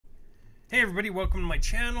Hey everybody, welcome to my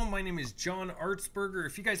channel. My name is John Artsberger.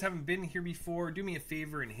 If you guys haven't been here before, do me a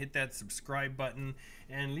favor and hit that subscribe button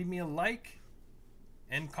and leave me a like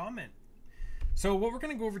and comment. So what we're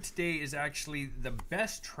going to go over today is actually the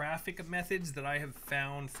best traffic methods that I have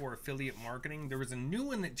found for affiliate marketing. There was a new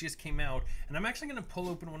one that just came out, and I'm actually going to pull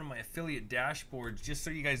open one of my affiliate dashboards just so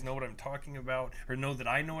you guys know what I'm talking about, or know that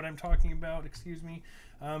I know what I'm talking about, excuse me.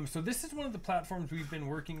 So this is one of the platforms we've been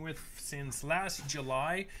working with since last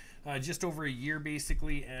July, just over a year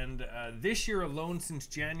basically, and this year alone, since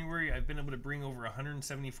January, I've been able to bring over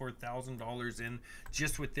 $174,000 in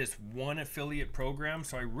just with this one affiliate program.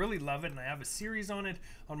 So I really love it, and I have a series on it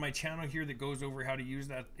on my channel here that goes over how to use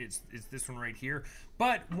that. It's this one right here.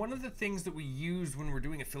 But one of the things that we use when we're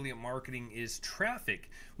doing affiliate marketing is traffic.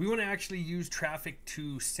 We want to actually use traffic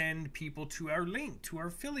to send people to our link, to our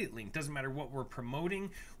affiliate link. Doesn't matter what we're promoting,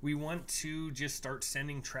 we want to just start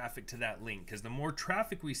sending traffic to that link, because the more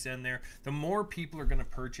traffic we send there, the more people are going to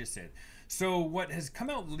purchase it. So what has come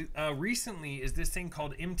out recently is this thing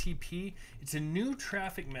called MTP. It's a new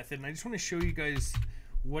traffic method, and I just want to show you guys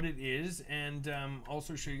what it is, and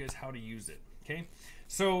also show you guys how to use it. Okay,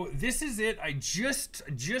 so this is it. I just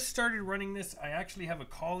started running this. I actually have a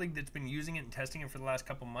colleague that's been using it and testing it for the last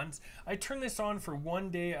couple months. I turned this on for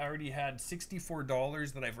one day. I already had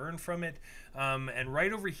 $64 that I've earned from it, and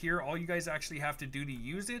right over here, all you guys actually have to do to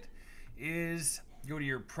use it is go to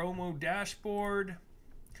your promo dashboard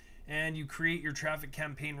and you create your traffic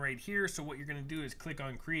campaign right here. So what you're going to do is click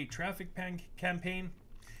on create traffic campaign.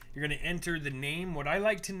 You're going to enter the name. What I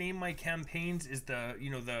like to name my campaigns is the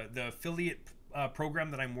affiliate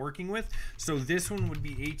program that I'm working with. So this one would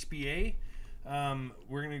be HBA.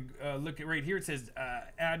 We're going to look at right here. It says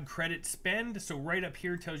ad credit spend. So right up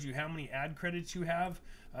here tells you how many ad credits you have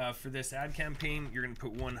for this ad campaign. You're going to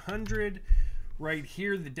put 100. Right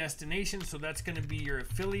here, the destination. So that's going to be your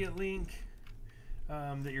affiliate link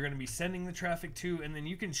that you're going to be sending the traffic to. And then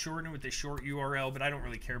you can shorten it with a short URL, but I don't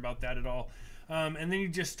really care about that at all. And then you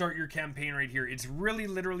just start your campaign right here. It's really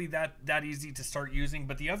literally that easy to start using.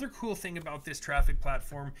 But the other cool thing about this traffic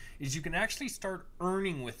platform is you can actually start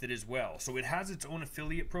earning with it as well. So it has its own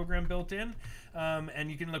affiliate program built in. And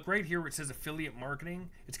you can look right here where it says affiliate marketing.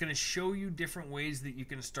 It's going to show you different ways that you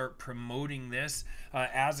can start promoting this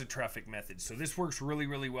as a traffic method. So this works really,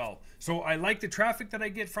 really well. So I like the traffic that I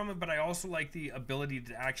get from it, but I also like the ability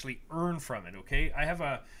to actually earn from it. Okay, I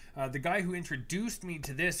have the guy who introduced me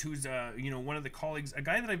to this, who's one of the colleagues, a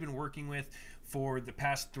guy that I've been working with for the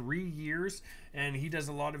past 3 years, and he does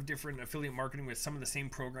a lot of different affiliate marketing with some of the same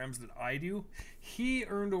programs that I do. He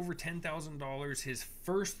earned over $10,000 his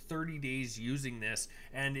first 30 days using this,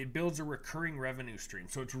 and it builds a recurring revenue stream.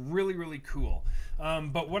 So it's really, really cool.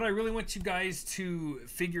 But what I really want you guys to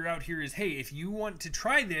figure out here is, hey, if you want to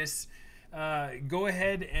try this, go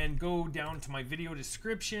ahead and go down to my video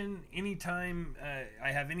description. Anytime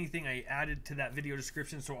I have anything, I add it to that video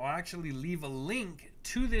description. So I'll actually leave a link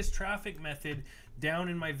to this traffic method down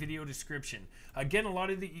in my video description. Again, a lot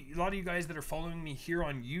of you guys that are following me here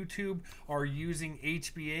on YouTube are using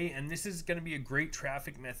HBA, and this is going to be a great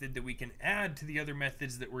traffic method that we can add to the other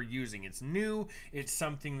methods that we're using. It's new, it's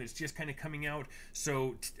something that's just kind of coming out,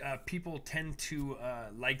 so people tend to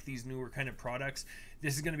like these newer kind of products.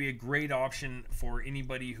 This is going to be a great option for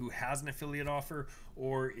anybody who has an affiliate offer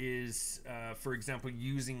or is, for example,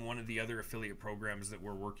 using one of the other affiliate programs that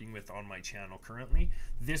we're working with on my channel currently.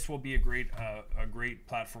 This will be a great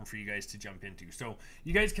platform for you guys to jump into. So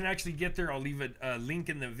you guys can actually get there. I'll leave a link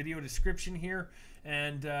in the video description here,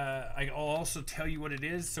 and I'll also tell you what it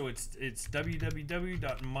is. So it's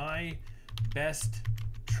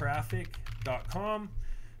www.mybesttraffic.com.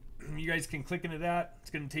 You guys can click into that.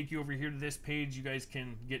 It's going to take you over here to this page. You guys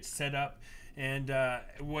can get set up. And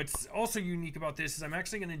what's also unique about this is I'm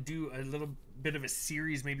actually going to do a little bit of a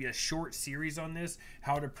series, maybe a short series on this,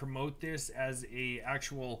 how to promote this as a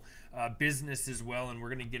actual business as well, and we're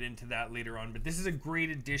going to get into that later on. But this is a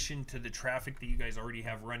great addition to the traffic that you guys already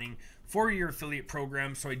have running for your affiliate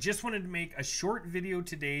program. So I just wanted to make a short video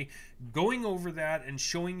today going over that and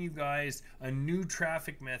showing you guys a new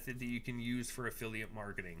traffic method that you can use for affiliate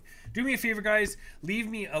marketing. Do me a favor, guys, leave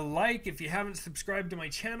me a like. If you haven't subscribed to my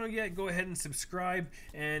channel yet, go ahead and subscribe.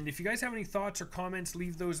 And if you guys have any thoughts or comments,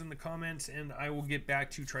 leave those in the comments, and I will get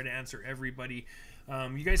back to you, try to answer everybody.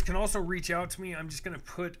 You guys can also reach out to me. I'm just going to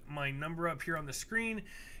put my number up here on the screen.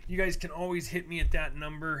 You guys can always hit me at that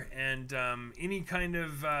number, and any kind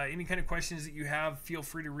of questions that you have, feel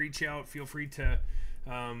free to reach out. Feel free to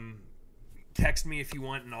text me if you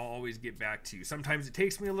want, and I'll always get back to you. Sometimes it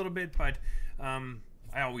takes me a little bit, but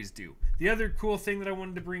I always do. The other cool thing that I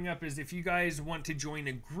wanted to bring up is if you guys want to join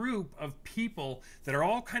a group of people that are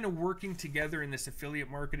all kind of working together in this affiliate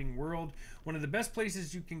marketing world, one of the best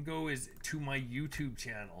places you can go is to my YouTube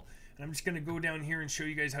channel. And I'm just going to go down here and show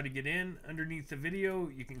you guys how to get in. Underneath the video,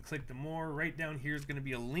 you can click the more. Right down here is going to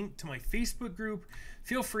be a link to my Facebook group.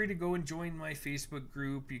 Feel free to go and join my Facebook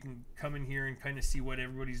group. You can come in here and kind of see what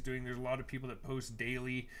everybody's doing. There's a lot of people that post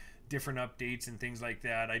daily different updates and things like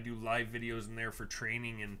that. I do live videos in there for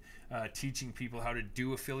training and teaching people how to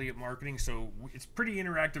do affiliate marketing. So it's pretty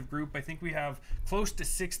interactive group. I think we have close to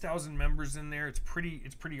 6,000 members in there. It's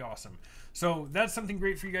pretty awesome. So that's something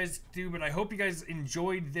great for you guys to do. But I hope you guys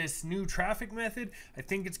enjoyed this new traffic method. I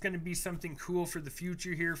think it's going to be something cool for the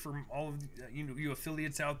future here for all of you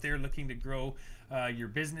affiliates out there looking to grow your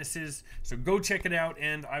businesses. So go check it out,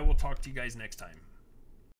 and I will talk to you guys next time.